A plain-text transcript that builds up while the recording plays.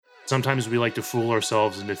Sometimes we like to fool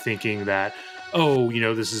ourselves into thinking that, oh,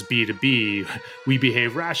 this is B2B. We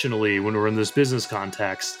behave rationally when we're in this business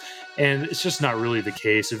context. And it's just not really the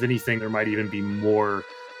case. If anything, there might even be more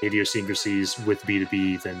idiosyncrasies with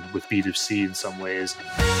B2B than with B2C in some ways.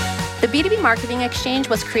 The B2B Marketing Exchange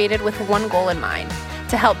was created with one goal in mind: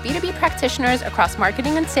 to help B2B practitioners across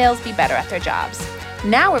marketing and sales be better at their jobs.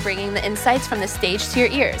 Now we're bringing the insights from the stage to your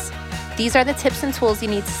ears. These are the tips and tools you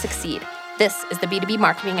need to succeed. This is the B2B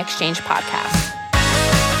Marketing Exchange podcast.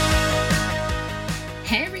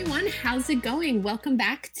 Hey everyone, how's it going? Welcome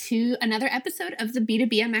back to another episode of the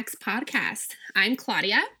B2BMX podcast. I'm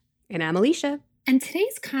Claudia. And I'm Alicia. And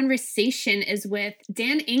today's conversation is with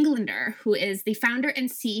Dan Englander, who is the founder and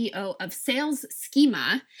CEO of Sales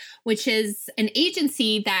Schema, which is an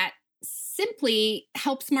agency that simply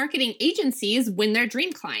helps marketing agencies win their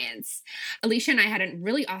dream clients. Alicia and I had a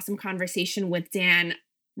really awesome conversation with Dan,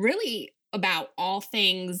 really about all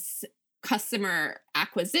things customer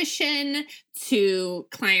acquisition to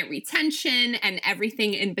client retention and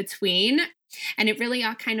everything in between. And it really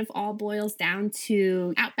all boils down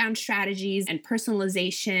to outbound strategies and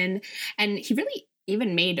personalization. And he really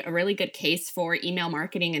even made a really good case for email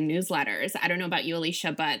marketing and newsletters. I don't know about you,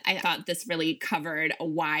 Alicia, but I thought this really covered a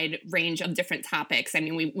wide range of different topics. I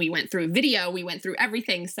mean, we went through video, we went through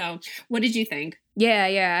everything. So what did you think? Yeah,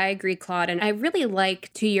 I agree, Claude. And I really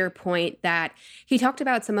like, to your point, that he talked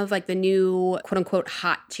about some of the new quote unquote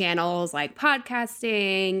hot channels like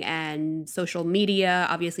podcasting and social media,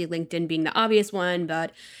 obviously LinkedIn being the obvious one,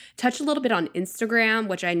 but touched a little bit on Instagram,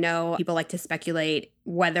 which I know people like to speculate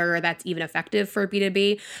whether that's even effective for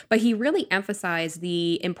B2B. But he really emphasized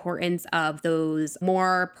the importance of those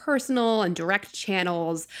more personal and direct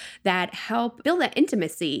channels that help build that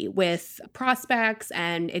intimacy with prospects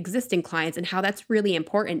and existing clients, and how that's really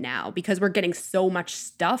important now because we're getting so much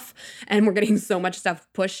stuff and we're getting so much stuff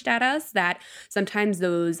pushed at us that sometimes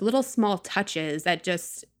those little small touches that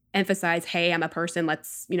just emphasize, hey, I'm a person,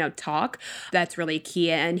 let's, talk. That's really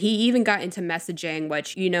key. And he even got into messaging,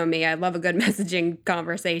 which, me, I love a good messaging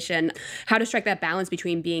conversation, how to strike that balance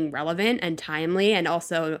between being relevant and timely and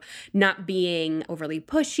also not being overly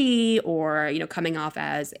pushy or, coming off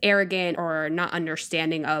as arrogant or not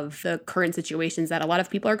understanding of the current situations that a lot of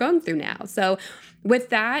people are going through now. So with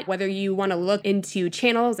that, whether you want to look into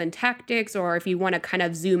channels and tactics or if you want to kind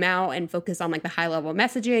of zoom out and focus on the high level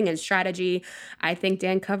messaging and strategy, I think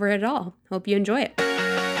Dan covered it all. Hope you enjoy it.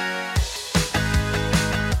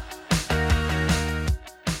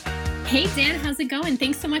 Hey, Dan, how's it going?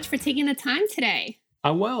 Thanks so much for taking the time today.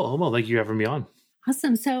 I'm well. Thank you for having me on.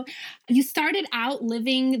 Awesome. So you started out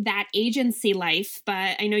living that agency life,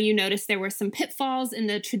 but I know you noticed there were some pitfalls in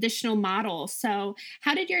the traditional model. So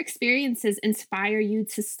how did your experiences inspire you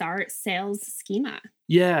to start Sales Schema?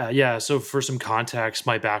 Yeah. So for some context,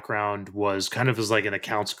 my background was kind of as an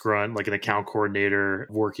accounts grunt, like an account coordinator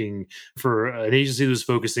working for an agency that was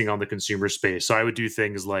focusing on the consumer space. So I would do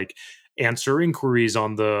things like answer inquiries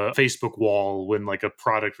on the Facebook wall when a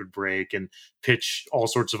product would break and pitch all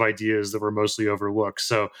sorts of ideas that were mostly overlooked.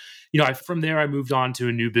 So, from there, I moved on to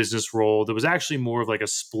a new business role that was actually more of a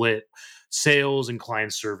split sales and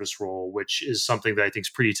client service role, which is something that I think is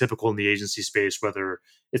pretty typical in the agency space, whether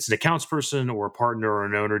it's an accounts person or a partner or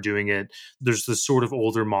an owner doing it. There's this sort of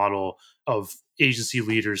older model of agency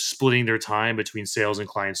leaders splitting their time between sales and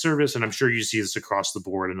client service. And I'm sure you see this across the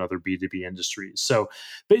board in other B2B industries. So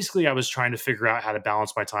basically, I was trying to figure out how to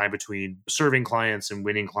balance my time between serving clients and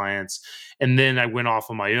winning clients. And then I went off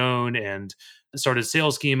on my own and started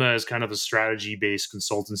Sales Schema as kind of a strategy-based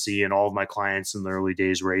consultancy, and all of my clients in the early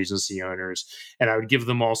days were agency owners. And I would give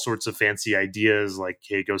them all sorts of fancy ideas like,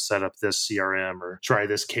 hey, go set up this CRM or try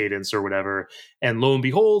this cadence or whatever. And lo and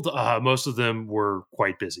behold, most of them were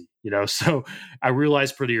quite busy, So I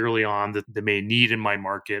realized pretty early on that the main need in my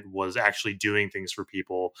market was actually doing things for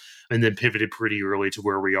people, and then pivoted pretty early to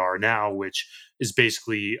where we are now, which is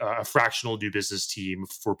basically a fractional new business team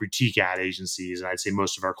for boutique ad agencies. And I'd say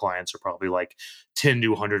most of our clients are probably 10 to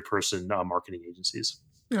 100 person marketing agencies.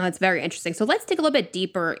 Oh, that's very interesting. So let's dig a little bit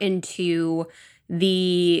deeper into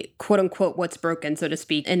the quote unquote what's broken, so to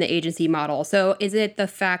speak, in the agency model. So is it the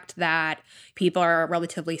fact that people are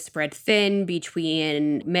relatively spread thin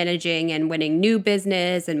between managing and winning new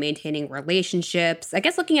business and maintaining relationships? I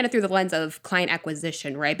guess looking at it through the lens of client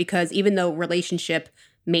acquisition, right? Because even though relationship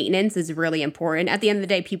maintenance is really important, at the end of the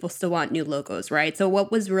day, people still want new logos, right? So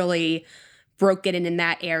what was really broken in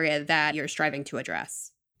that area that you're striving to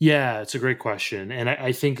address? Yeah, it's a great question. And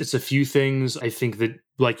I think it's a few things. I think that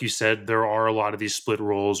like you said, there are a lot of these split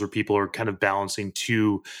roles where people are kind of balancing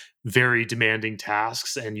two very demanding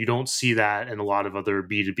tasks. And you don't see that in a lot of other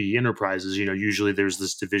B2B enterprises. Usually there's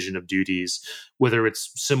this division of duties, whether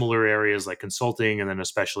it's similar areas like consulting and then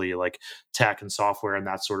especially like tech and software and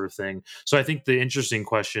that sort of thing. So I think the interesting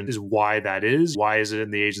question is why that is. Why is it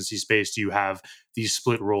in the agency space? Do you have these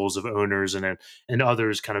split roles of owners and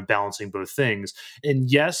others kind of balancing both things?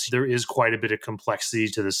 And yes, there is quite a bit of complexity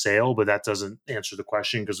to the sale, but that doesn't answer the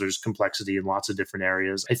question because there's complexity in lots of different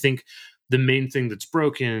areas. I think the main thing that's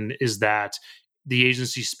broken is that the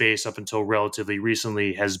agency space up until relatively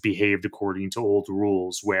recently has behaved according to old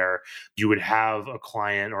rules where you would have a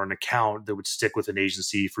client or an account that would stick with an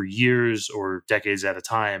agency for years or decades at a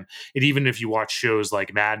time. And even if you watch shows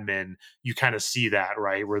like Mad Men, you kind of see that,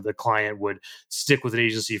 right? Where the client would stick with an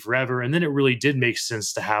agency forever. And then it really did make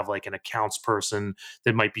sense to have like an accounts person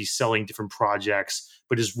that might be selling different projects,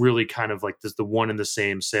 but is really kind of like the one and the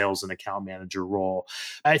same sales and account manager role.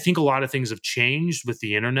 I think a lot of things have changed with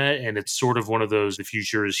the internet, and it's sort of one of those, the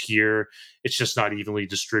future is here. It's just not evenly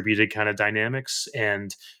distributed kind of dynamics.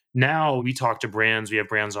 And now we talk to brands, we have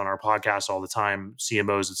brands on our podcast all the time,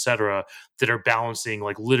 CMOs, et cetera, that are balancing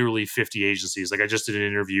like literally 50 agencies. Like I just did an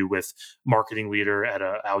interview with marketing leader at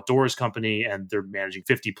an outdoors company, and they're managing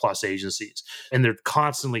 50 plus agencies. And they're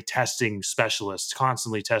constantly testing specialists,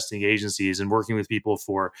 constantly testing agencies and working with people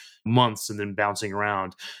for months and then bouncing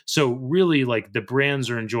around. So really like the brands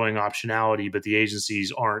are enjoying optionality, but the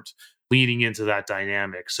agencies aren't leading into that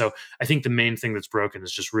dynamic. So I think the main thing that's broken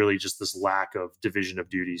is just really just this lack of division of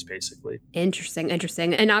duties, basically. Interesting.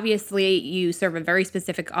 And obviously you serve a very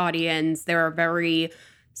specific audience. There are very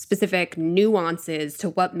specific nuances to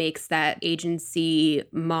what makes that agency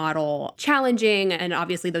model challenging. And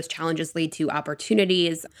obviously those challenges lead to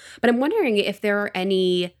opportunities. But I'm wondering if there are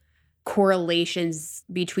any correlations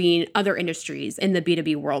between other industries in the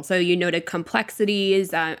B2B world. So you noted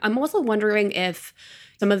complexities. I'm also wondering if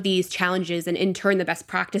some of these challenges and in turn the best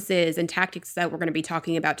practices and tactics that we're going to be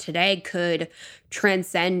talking about today could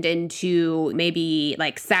transcend into maybe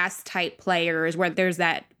like SaaS type players where there's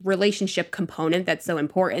that relationship component that's so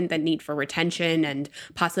important, the need for retention and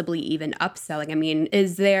possibly even upselling. I mean,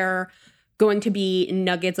 is there going to be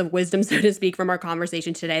nuggets of wisdom, so to speak, from our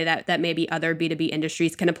conversation today that maybe other B2B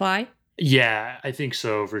industries can apply? Yeah, I think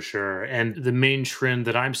so for sure. And the main trend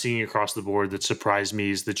that I'm seeing across the board that surprised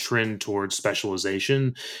me is the trend towards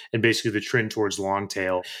specialization and basically the trend towards long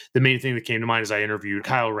tail. The main thing that came to mind is I interviewed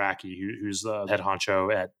Kyle Racky, who's the head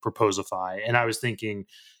honcho at Proposify. And I was thinking,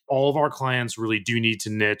 all of our clients really do need to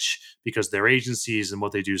niche because their agencies and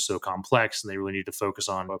what they do is so complex and they really need to focus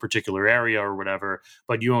on a particular area or whatever.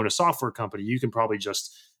 But you own a software company, you can probably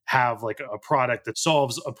just have like a product that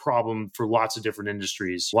solves a problem for lots of different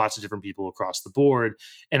industries, lots of different people across the board.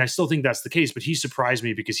 And I still think that's the case, but he surprised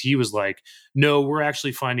me because he was like, no, we're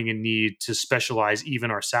actually finding a need to specialize even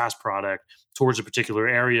our SaaS product towards a particular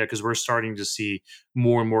area because we're starting to see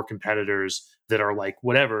more and more competitors that are like,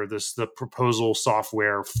 whatever, the proposal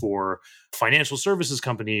software for financial services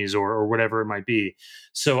companies or whatever it might be.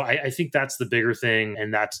 So I think that's the bigger thing.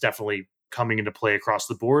 And that's definitely coming into play across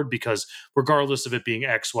the board because regardless of it being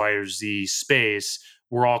X, Y, or Z space,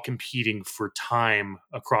 we're all competing for time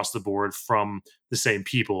across the board from the same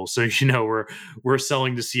people. So, we're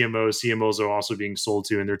selling to CMOs. CMOs are also being sold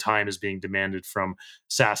to, and their time is being demanded from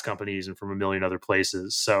SaaS companies and from a million other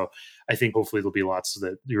places. So I think hopefully there'll be lots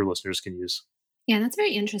that your listeners can use. Yeah, that's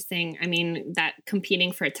very interesting. I mean, that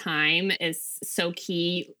competing for time is so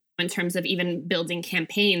key in terms of even building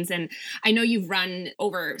campaigns. And I know you've run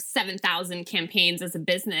over 7,000 campaigns as a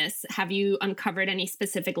business. Have you uncovered any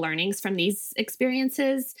specific learnings from these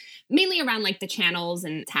experiences, mainly around like the channels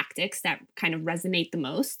and tactics that kind of resonate the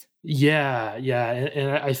most? Yeah.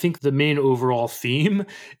 And I think the main overall theme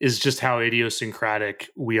is just how idiosyncratic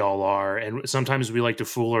we all are. And sometimes we like to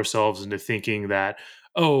fool ourselves into thinking that,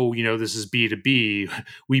 oh, this is B2B.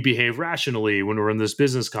 We behave rationally when we're in this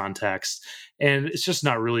business context. And it's just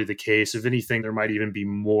not really the case. If anything, there might even be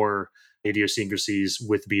more idiosyncrasies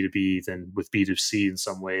with B2B than with B2C in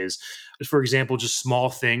some ways. For example, just small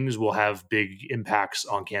things will have big impacts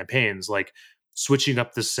on campaigns, like switching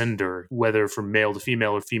up the sender, whether from male to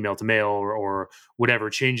female or female to male or whatever,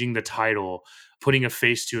 changing the title, putting a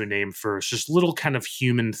face to a name first, just little kind of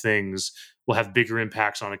human things will have bigger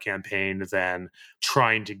impacts on a campaign than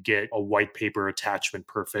trying to get a white paper attachment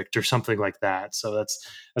perfect or something like that. So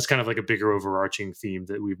that's kind of like a bigger overarching theme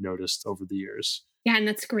that we've noticed over the years. Yeah, and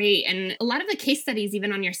that's great. And a lot of the case studies,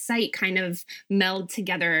 even on your site, kind of meld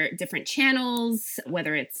together different channels,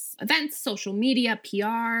 whether it's events, social media,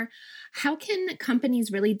 PR. How can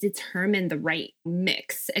companies really determine the right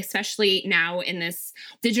mix, especially now in this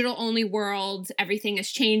digital only world? Everything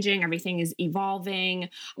is changing, everything is evolving.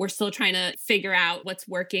 We're still trying to figure out what's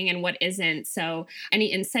working and what isn't. So,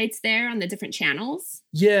 any insights there on the different channels?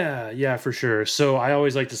 Yeah, for sure. So I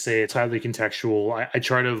always like to say it's highly contextual. I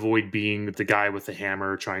try to avoid being the guy with the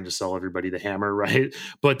hammer trying to sell everybody the hammer, right?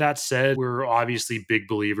 But that said, we're obviously big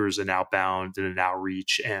believers in outbound and in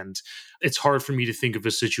outreach. And it's hard for me to think of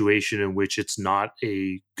a situation in which it's not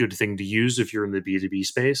a good thing to use if you're in the B2B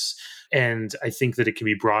space. And I think that it can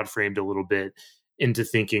be broad framed a little bit into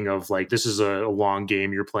thinking of like this is a long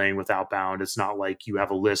game you're playing with outbound. It's not like you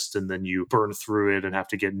have a list and then you burn through it and have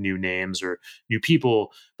to get new names or new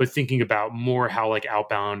people, but thinking about more how like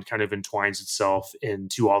outbound kind of entwines itself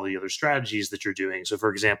into all the other strategies that you're doing. So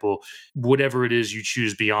for example, whatever it is you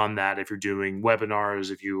choose beyond that, if you're doing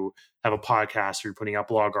webinars, if you have a podcast, or you're putting out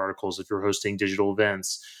blog articles, if you're hosting digital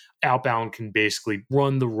events, outbound can basically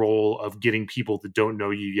run the role of getting people that don't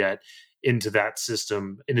know you yet into that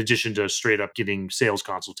system, in addition to straight up getting sales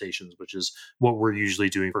consultations, which is what we're usually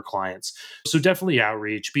doing for clients. So definitely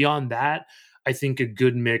outreach. Beyond that, I think a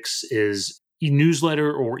good mix is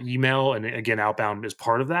newsletter or email. And again, outbound is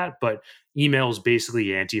part of that, but email is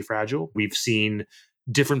basically anti-fragile. We've seen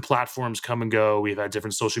different platforms come and go. We've had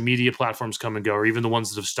different social media platforms come and go, or even the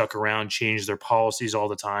ones that have stuck around change their policies all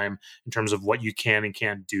the time in terms of what you can and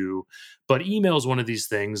can't do. But email is one of these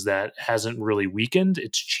things that hasn't really weakened.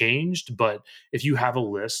 It's changed. But if you have a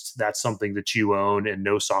list, that's something that you own and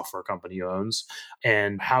no software company owns.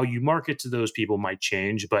 And how you market to those people might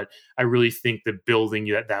change. But I really think that building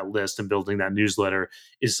that list and building that newsletter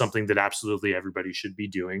is something that absolutely everybody should be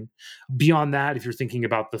doing. Beyond that, if you're thinking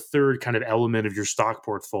about the third kind of element of your stock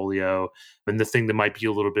portfolio and the thing that might be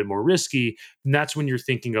a little bit more risky, that's when you're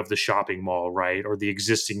thinking of the shopping mall, right? Or the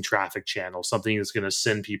existing traffic channel, something that's going to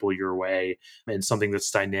send people your way and something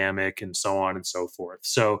that's dynamic and so on and so forth.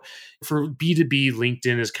 So for B2B,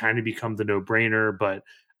 LinkedIn has kind of become the no-brainer, but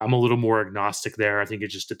I'm a little more agnostic there. I think it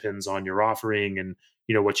just depends on your offering and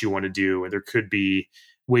what you want to do. And there could be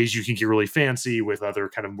ways you can get really fancy with other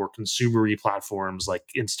kind of more consumery platforms like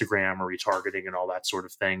Instagram or retargeting and all that sort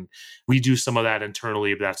of thing. We do some of that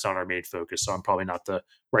internally, but that's not our main focus. So I'm probably not the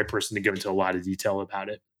right person to go into a lot of detail about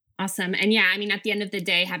it. Awesome. And yeah, I mean, at the end of the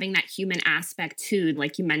day, having that human aspect too,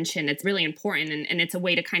 like you mentioned, it's really important. And it's a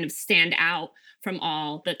way to kind of stand out from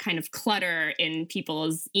all the kind of clutter in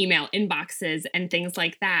people's email inboxes and things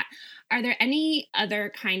like that. Are there any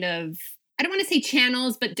other kind of, I don't want to say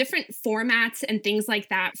channels, but different formats and things like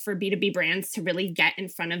that for B2B brands to really get in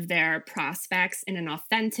front of their prospects in an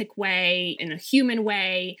authentic way, in a human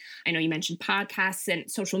way? I know you mentioned podcasts and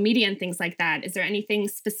social media and things like that. Is there anything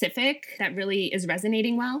specific that really is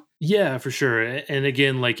resonating well? Yeah, for sure. And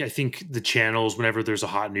again, like I think the channels, whenever there's a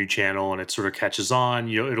hot new channel and it sort of catches on,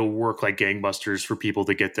 it'll work like gangbusters for people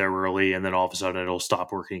to get there early. And then all of a sudden it'll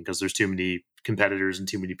stop working because there's too many competitors and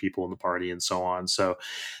too many people in the party and so on. So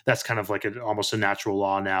that's kind of like almost a natural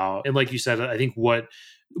law now. And like you said, I think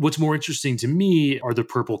what's more interesting to me are the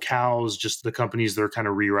purple cows, just the companies that are kind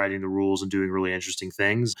of rewriting the rules and doing really interesting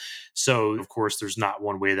things. So of course, there's not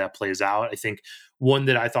one way that plays out. I think one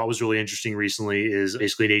that I thought was really interesting recently is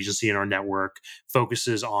basically an agency in our network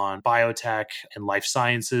focuses on biotech and life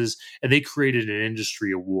sciences, and they created an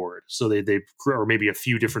industry award. So they or maybe a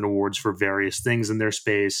few different awards for various things in their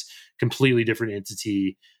space, completely different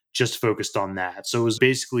entity, just focused on that. So it was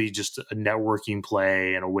basically just a networking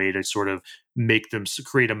play and a way to sort of make them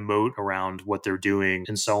create a moat around what they're doing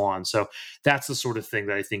and so on. So that's the sort of thing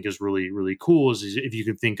that I think is really, really cool is if you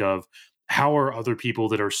can think of how are other people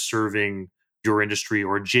that are serving your industry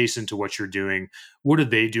or adjacent to what you're doing, what are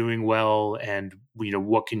they doing well? And,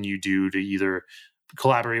 what can you do to either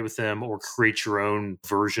collaborate with them or create your own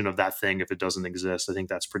version of that thing if it doesn't exist? I think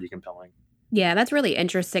that's pretty compelling. Yeah, that's really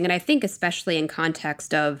interesting. And I think especially in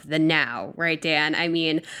context of the now, right, Dan? I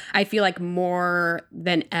mean, I feel like more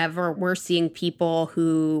than ever, we're seeing people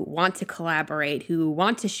who want to collaborate, who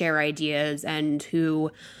want to share ideas, and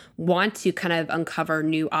who want to kind of uncover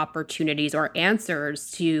new opportunities or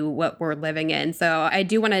answers to what we're living in. So I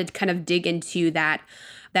do want to kind of dig into that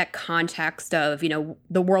context of,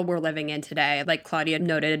 the world we're living in today. Like Claudia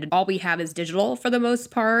noted, all we have is digital for the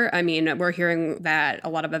most part. I mean, we're hearing that a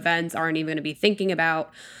lot of events aren't even going to be thinking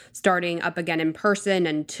about starting up again in person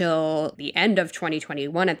until the end of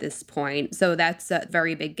 2021 at this point. So that's a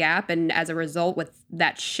very big gap. And as a result, with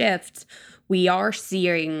that shift, we are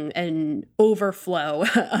seeing an overflow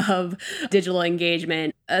of digital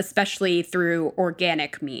engagement, especially through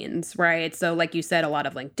organic means, right? So like you said, a lot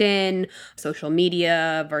of LinkedIn, social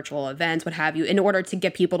media, virtual events, what have you, in order to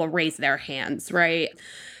get people to raise their hands, right?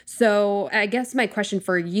 So I guess my question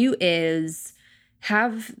for you is,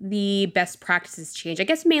 have the best practices changed? I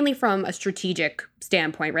guess mainly from a strategic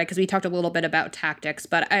standpoint, right? Because we talked a little bit about tactics,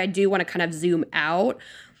 but I do want to kind of zoom out.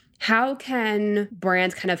 How can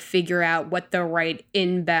brands kind of figure out what the right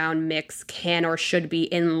inbound mix can or should be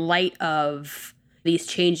in light of these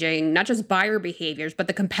changing, not just buyer behaviors, but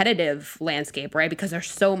the competitive landscape, right? Because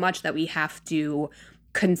there's so much that we have to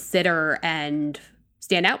consider and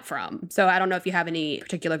stand out from. So I don't know if you have any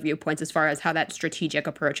particular viewpoints as far as how that strategic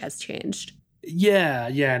approach has changed. Yeah.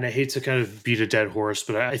 And I hate to kind of beat a dead horse,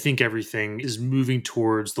 but I think everything is moving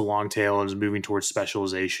towards the long tail and is moving towards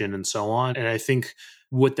specialization and so on. And I think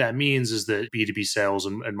what that means is that B2B sales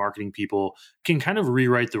and marketing people can kind of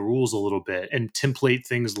rewrite the rules a little bit and template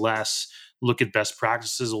things less, look at best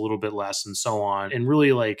practices a little bit less and so on, and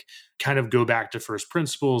really like kind of go back to first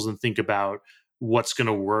principles and think about what's going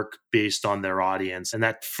to work based on their audience. And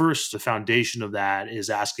that first, the foundation of that is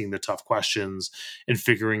asking the tough questions and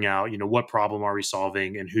figuring out, what problem are we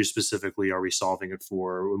solving and who specifically are we solving it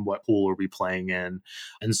for and what pool are we playing in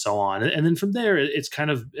and so on. And then from there, it's kind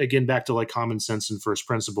of, again, back to like common sense and first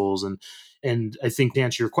principles. And I think to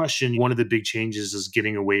answer your question, one of the big changes is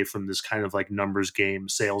getting away from this kind of like numbers game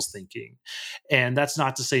sales thinking. And that's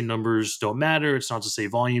not to say numbers don't matter. It's not to say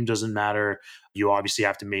volume doesn't matter. You obviously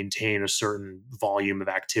have to maintain a certain volume of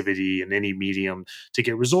activity in any medium to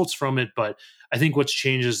get results from it. But I think what's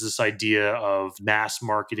changed is this idea of mass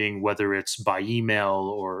marketing, whether it's by email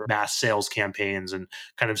or mass sales campaigns, and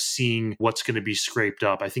kind of seeing what's going to be scraped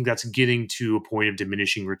up. I think that's getting to a point of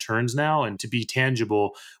diminishing returns now. And to be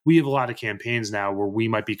tangible, we have a lot of campaigns now where we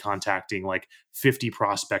might be contacting like 50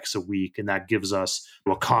 prospects a week. And that gives us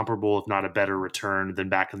a comparable, if not a better return than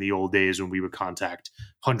back in the old days when we would contact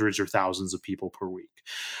hundreds or thousands of people per week.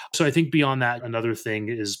 So I think beyond that, another thing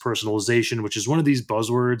is personalization, which is one of these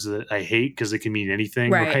buzzwords that I hate because it can mean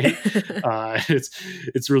anything, right?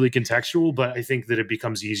 It's really contextual, but I think that it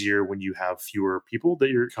becomes easier when you have fewer people that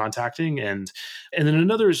you're contacting. And then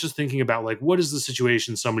another is just thinking about like, what is the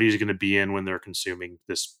situation somebody is going to be in when they're consuming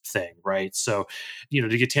this thing, right? So,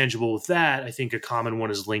 to get tangible with that, I think a common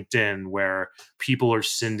one is LinkedIn, where people are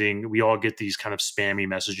we all get these kind of spammy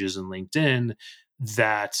messages in LinkedIn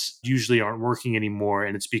that usually aren't working anymore.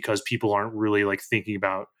 And it's because people aren't really like thinking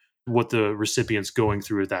about what the recipient's going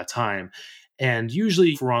through at that time. And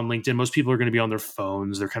usually if we're on LinkedIn, most people are going to be on their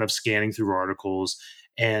phones. They're kind of scanning through articles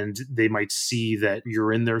and they might see that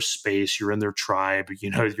you're in their space, you're in their tribe,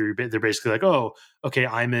 they're basically like, oh, okay,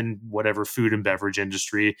 I'm in whatever food and beverage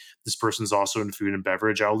industry. This person's also in food and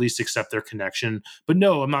beverage. I'll at least accept their connection. But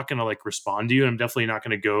no, I'm not going to like respond to you. And I'm definitely not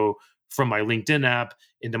going to go from my LinkedIn app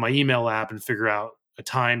into my email app and figure out a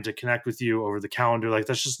time to connect with you over the calendar. Like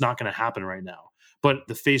that's just not going to happen right now. But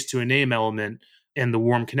the face to a name element and the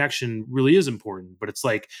warm connection really is important. But it's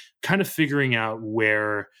like kind of figuring out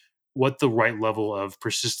what the right level of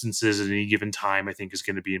persistence is at any given time, I think is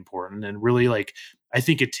going to be important. And really like, I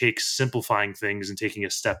think it takes simplifying things and taking a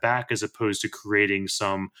step back as opposed to creating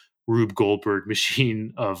some Rube Goldberg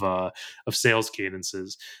machine of sales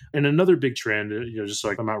cadences. And another big trend, just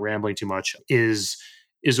so I'm not rambling too much, is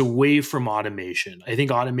away from automation. I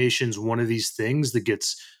think automation is one of these things that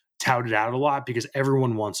gets touted out a lot because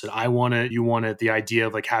everyone wants it. I want it. You want it. The idea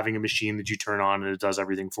of like having a machine that you turn on and it does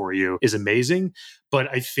everything for you is amazing. But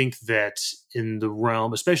I think that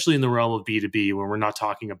especially in the realm of B2B, when we're not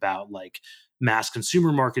talking about like mass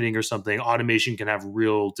consumer marketing or something, automation can have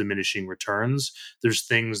real diminishing returns. There's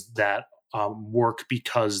things that work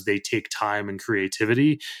because they take time and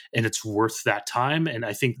creativity, and it's worth that time. And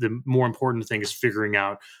I think the more important thing is figuring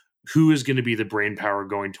out who is going to be the brain power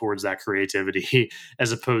going towards that creativity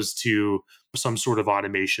as opposed to some sort of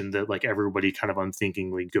automation that like everybody kind of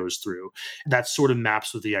unthinkingly goes through. That sort of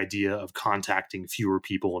maps with the idea of contacting fewer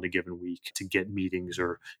people in a given week to get meetings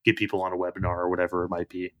or get people on a webinar or whatever it might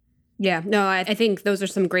be. Yeah, no, I think those are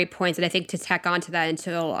some great points. And I think to tack onto that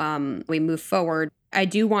until we move forward, I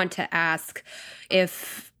do want to ask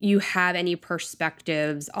if you have any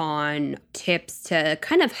perspectives on tips to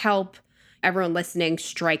kind of help everyone listening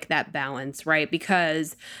strike that balance, right?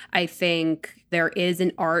 Because I think there is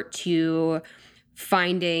an art to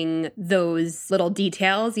finding those little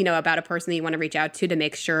details, about a person that you want to reach out to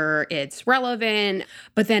make sure it's relevant.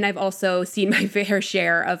 But then I've also seen my fair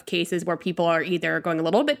share of cases where people are either going a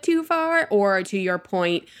little bit too far or, to your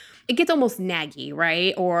point, it gets almost naggy,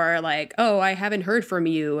 right? Or like, oh, I haven't heard from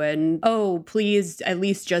you, and oh, please at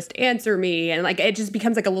least just answer me. And like, it just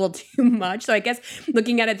becomes like a little too much. So I guess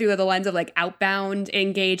looking at it through the lens of like outbound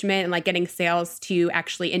engagement and like getting sales to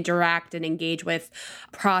actually interact and engage with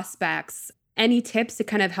prospects. Any tips to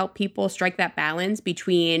kind of help people strike that balance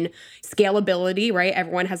between scalability, right?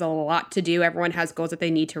 Everyone has a lot to do. Everyone has goals that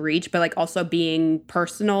they need to reach, but like also being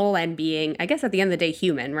personal and being, I guess at the end of the day,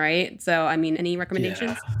 human, right? So, I mean, any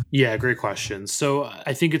recommendations? Yeah, great question. So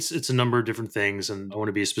I think it's a number of different things, and I want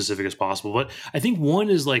to be as specific as possible. But I think one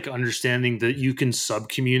is like understanding that you can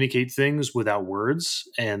sub-communicate things without words.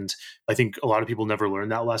 And I think a lot of people never learn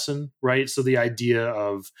that lesson, right? So the idea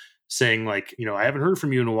of saying like, I haven't heard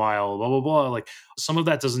from you in a while, blah, blah, blah. Like some of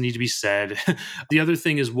that doesn't need to be said. The other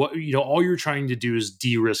thing is what, all you're trying to do is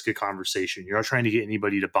de-risk a conversation. You're not trying to get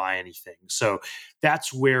anybody to buy anything. So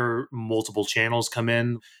that's where multiple channels come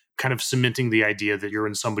in, kind of cementing the idea that you're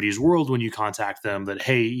in somebody's world when you contact them, that,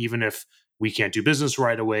 hey, even if we can't do business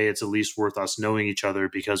right away, it's at least worth us knowing each other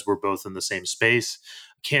because we're both in the same space.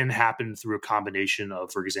 Can happen through a combination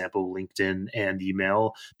of, for example, LinkedIn and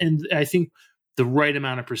email. And I think the right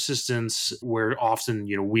amount of persistence, where often,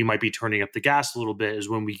 we might be turning up the gas a little bit, is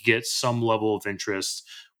when we get some level of interest,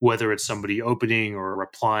 whether it's somebody opening or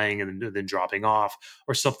replying and then dropping off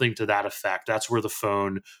or something to that effect. That's where the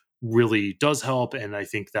phone really does help. And I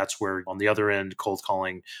think that's where on the other end, cold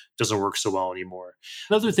calling doesn't work so well anymore.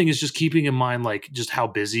 Another thing is just keeping in mind, like just how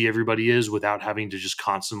busy everybody is without having to just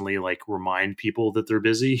constantly like remind people that they're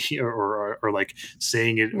busy or like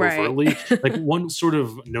saying it overtly. Like one sort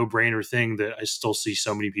of no-brainer thing that I still see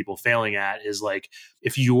so many people failing at is like,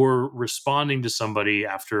 if you're responding to somebody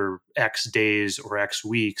after X days or X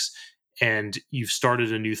weeks, and you've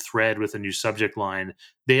started a new thread with a new subject line,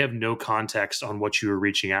 they have no context on what you were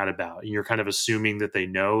reaching out about. And you're kind of assuming that they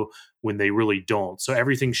know when they really don't. So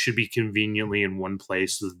everything should be conveniently in one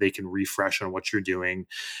place so that they can refresh on what you're doing.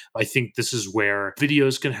 I think this is where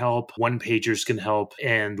videos can help, one-pagers can help,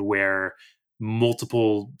 and where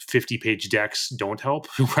multiple 50-page decks don't help,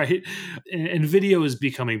 right? And video is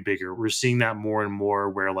becoming bigger. We're seeing that more and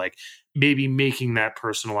more where like maybe making that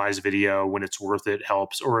personalized video when it's worth it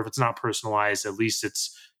helps. Or if it's not personalized, at least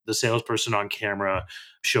it's the salesperson on camera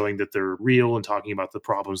showing that they're real and talking about the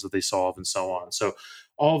problems that they solve and so on. So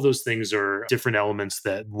all of those things are different elements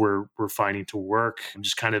that we're finding to work. I'm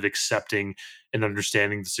just kind of accepting and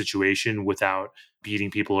understanding the situation without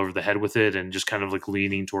beating people over the head with it, and just kind of like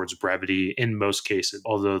leaning towards brevity in most cases,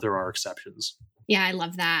 although there are exceptions. Yeah, I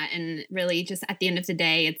love that. And really just at the end of the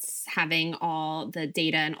day, it's having all the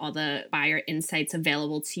data and all the buyer insights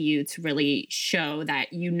available to you to really show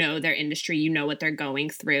that you know their industry, you know what they're going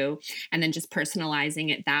through, and then just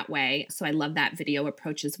personalizing it that way. So I love that video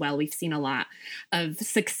approach as well. We've seen a lot of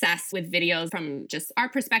success with videos from just our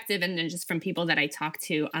perspective and then just from people that I talk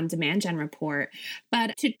to on Demand Gen Report.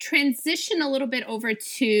 But to transition a little bit over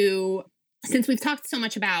to, since we've talked so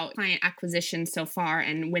much about client acquisition so far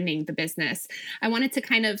and winning the business, I wanted to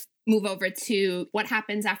kind of move over to what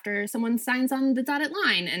happens after someone signs on the dotted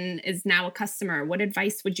line and is now a customer. What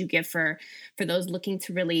advice would you give for those looking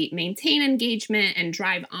to really maintain engagement and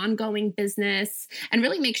drive ongoing business and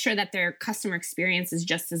really make sure that their customer experience is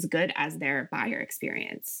just as good as their buyer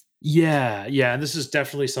experience? Yeah. And this is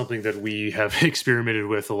definitely something that we have experimented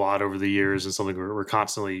with a lot over the years, and something we're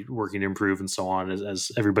constantly working to improve and so on,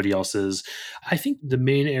 as everybody else is. I think the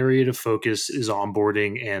main area to focus is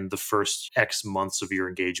onboarding and the first X months of your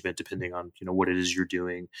engagement, depending on, what it is you're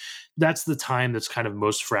doing. That's the time that's kind of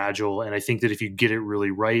most fragile. And I think that if you get it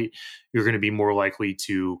really right, you're going to be more likely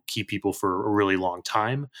to keep people for a really long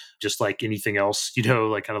time. Just like anything else,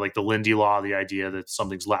 like kind of like the Lindy Law, the idea that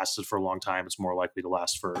something's lasted for a long time, it's more likely to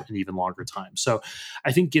last for an even longer time. So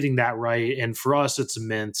I think getting that right. And for us, it's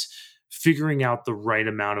meant figuring out the right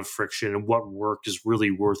amount of friction and what work is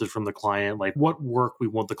really worth it from the client, like what work we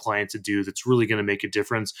want the client to do that's really going to make a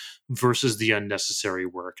difference versus the unnecessary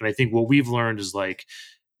work. And I think what we've learned is like,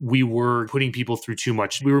 we were putting people through too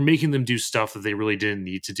much. We were making them do stuff that they really didn't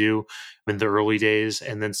need to do in the early days.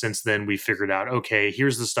 And then since then, we figured out, okay,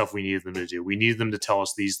 here's the stuff we needed them to do. We needed them to tell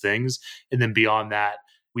us these things. And then beyond that,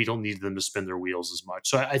 we don't need them to spin their wheels as much.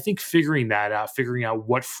 So I think figuring that out, figuring out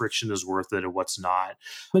what friction is worth it and what's not.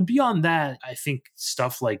 But beyond that, I think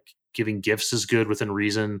stuff like giving gifts is good within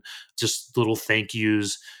reason, just little thank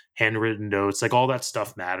yous, handwritten notes, like all that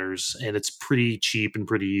stuff matters. And it's pretty cheap and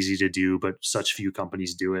pretty easy to do, but such few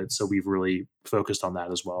companies do it. So we've really focused on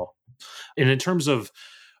that as well. And in terms of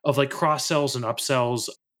like cross sells and upsells,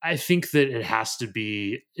 I think that it has to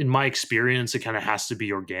be, in my experience, it kind of has to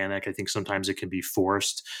be organic. I think sometimes it can be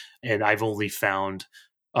forced. And I've only found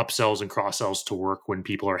upsells and cross sells to work when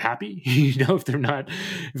people are happy. If they're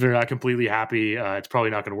not completely happy, it's probably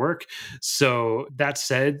not going to work. So that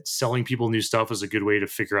said, selling people new stuff is a good way to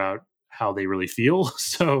figure out how they really feel.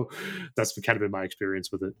 So that's kind of been my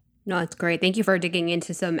experience with it. No, it's great. Thank you for digging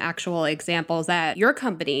into some actual examples that your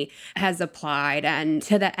company has applied. And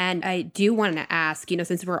to the end, I do want to ask,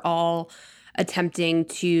 since we're all attempting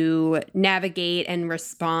to navigate and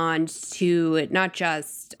respond to not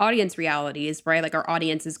just audience realities, right? Like our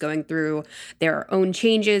audience is going through their own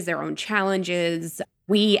changes, their own challenges.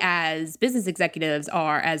 We as business executives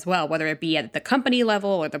are as well, whether it be at the company level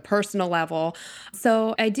or the personal level.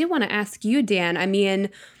 So I do want to ask you, Dan,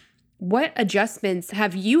 what adjustments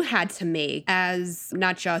have you had to make as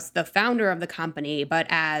not just the founder of the company, but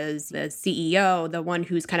as the CEO, the one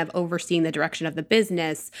who's kind of overseeing the direction of the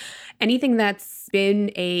business? Anything that's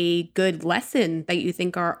been a good lesson that you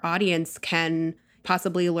think our audience can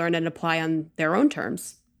possibly learn and apply on their own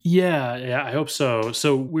terms? Yeah, I hope so.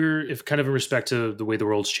 So we're, if kind of in respect to the way the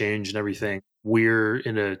world's changed and everything, we're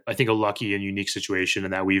in I think a lucky and unique situation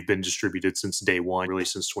in that we've been distributed since day one, really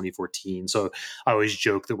since 2014. So I always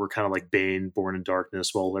joke that we're kind of like Bane, born in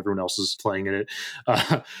darkness, while everyone else is playing in it.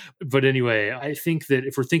 But anyway, I think that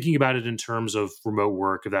if we're thinking about it in terms of remote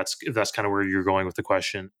work, if that's kind of where you're going with the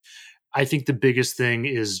question, I think the biggest thing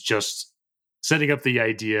is just setting up the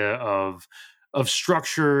idea of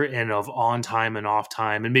structure and of on time and off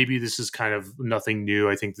time. And maybe this is kind of nothing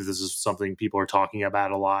new. I think that this is something people are talking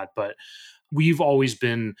about a lot, but we've always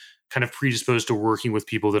been kind of predisposed to working with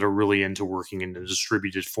people that are really into working in a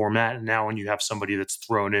distributed format. And now when you have somebody that's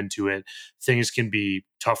thrown into it, things can be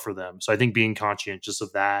tough for them. So I think being conscientious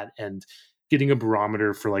of that and getting a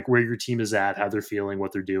barometer for like where your team is at, how they're feeling,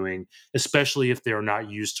 what they're doing, especially if they're not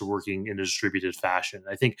used to working in a distributed fashion.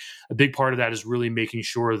 I think a big part of that is really making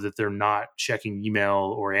sure that they're not checking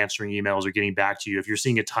email or answering emails or getting back to you. If you're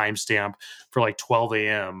seeing a timestamp for like 12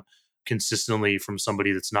 a.m. consistently from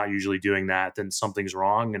somebody that's not usually doing that, then something's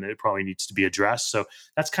wrong and it probably needs to be addressed. So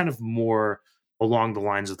that's kind of more along the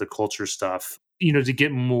lines of the culture stuff, to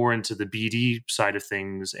get more into the BD side of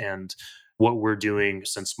things and what we're doing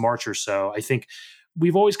since March or so. I think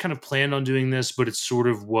we've always kind of planned on doing this, but it sort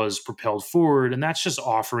of was propelled forward. And that's just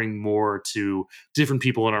offering more to different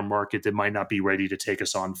people in our market that might not be ready to take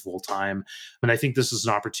us on full time. And I think this is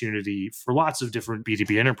an opportunity for lots of different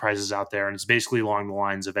B2B enterprises out there. And it's basically along the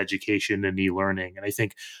lines of education and e-learning. And I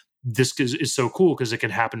think this is so cool because it can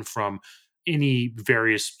happen from any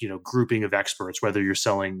various, grouping of experts, whether you're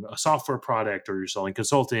selling a software product or you're selling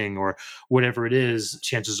consulting or whatever it is.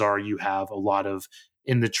 Chances are you have a lot of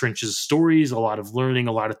in the trenches stories, a lot of learning,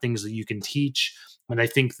 a lot of things that you can teach. And I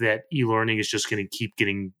think that e-learning is just going to keep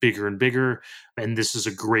getting bigger and bigger. And this is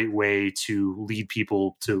a great way to lead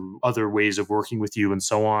people to other ways of working with you and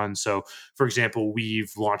so on. So, for example,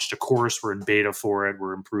 we've launched a course. We're in beta for it.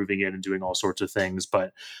 We're improving it and doing all sorts of things.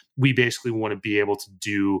 But we basically want to be able to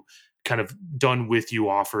do kind of done with you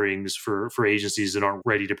offerings for agencies that aren't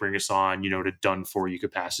ready to bring us on, to done for you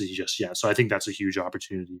capacity just yet. So I think that's a huge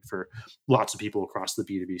opportunity for lots of people across the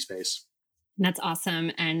B2B space. That's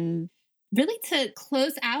awesome. And really to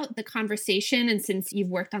close out the conversation, and since you've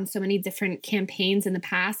worked on so many different campaigns in the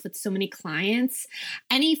past with so many clients,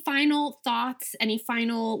 any final thoughts, any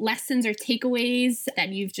final lessons or takeaways that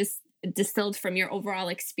you've just distilled from your overall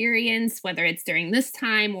experience, whether it's during this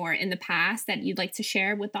time or in the past, that you'd like to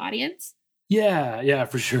share with the audience? Yeah,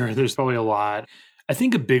 for sure. There's probably a lot. I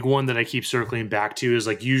think a big one that I keep circling back to is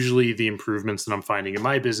like usually the improvements that I'm finding in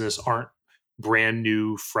my business aren't brand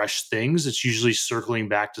new, fresh things. It's usually circling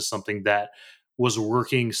back to something that was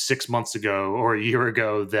working 6 months ago or a year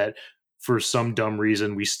ago that for some dumb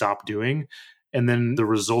reason we stopped doing. And then the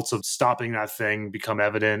results of stopping that thing become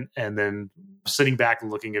evident. And then sitting back and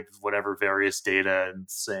looking at whatever various data and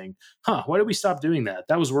saying, why did we stop doing that?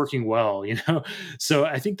 That was working well, So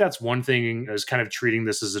I think that's one thing, is kind of treating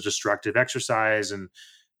this as a destructive exercise and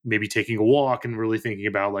maybe taking a walk and really thinking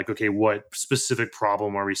about like, okay, what specific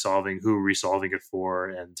problem are we solving? Who are we solving it for?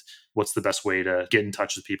 And what's the best way to get in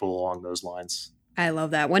touch with people along those lines? I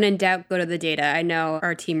love that. When in doubt, go to the data. I know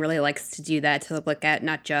our team really likes to do that, to look at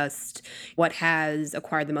not just what has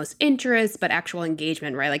acquired the most interest, but actual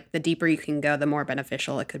engagement, right? Like the deeper you can go, the more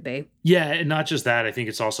beneficial it could be. Yeah, and not just that. I think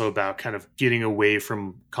it's also about kind of getting away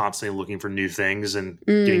from constantly looking for new things and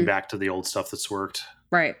getting back to the old stuff that's worked.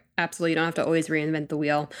 Right. Absolutely. You don't have to always reinvent the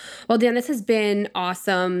wheel. Well, Dan, this has been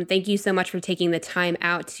awesome. Thank you so much for taking the time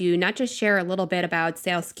out to not just share a little bit about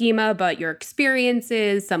Sales Schema, but your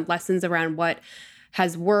experiences, some lessons around what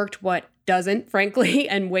has worked, what doesn't, frankly,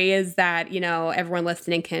 and ways that, everyone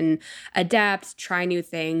listening can adapt, try new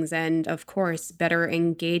things, and of course, better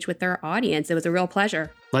engage with their audience. It was a real pleasure.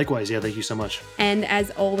 Likewise. Yeah. Thank you so much. And as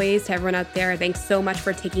always, to everyone out there, thanks so much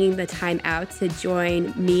for taking the time out to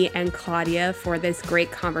join me and Claudia for this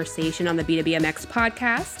great conversation on the B2BMX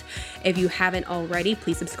podcast. If you haven't already,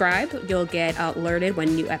 please subscribe. You'll get alerted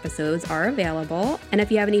when new episodes are available. And if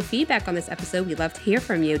you have any feedback on this episode, we'd love to hear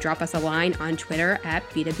from you. Drop us a line on Twitter at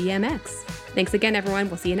B2BMX. Thanks again, everyone.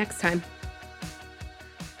 We'll see you next time.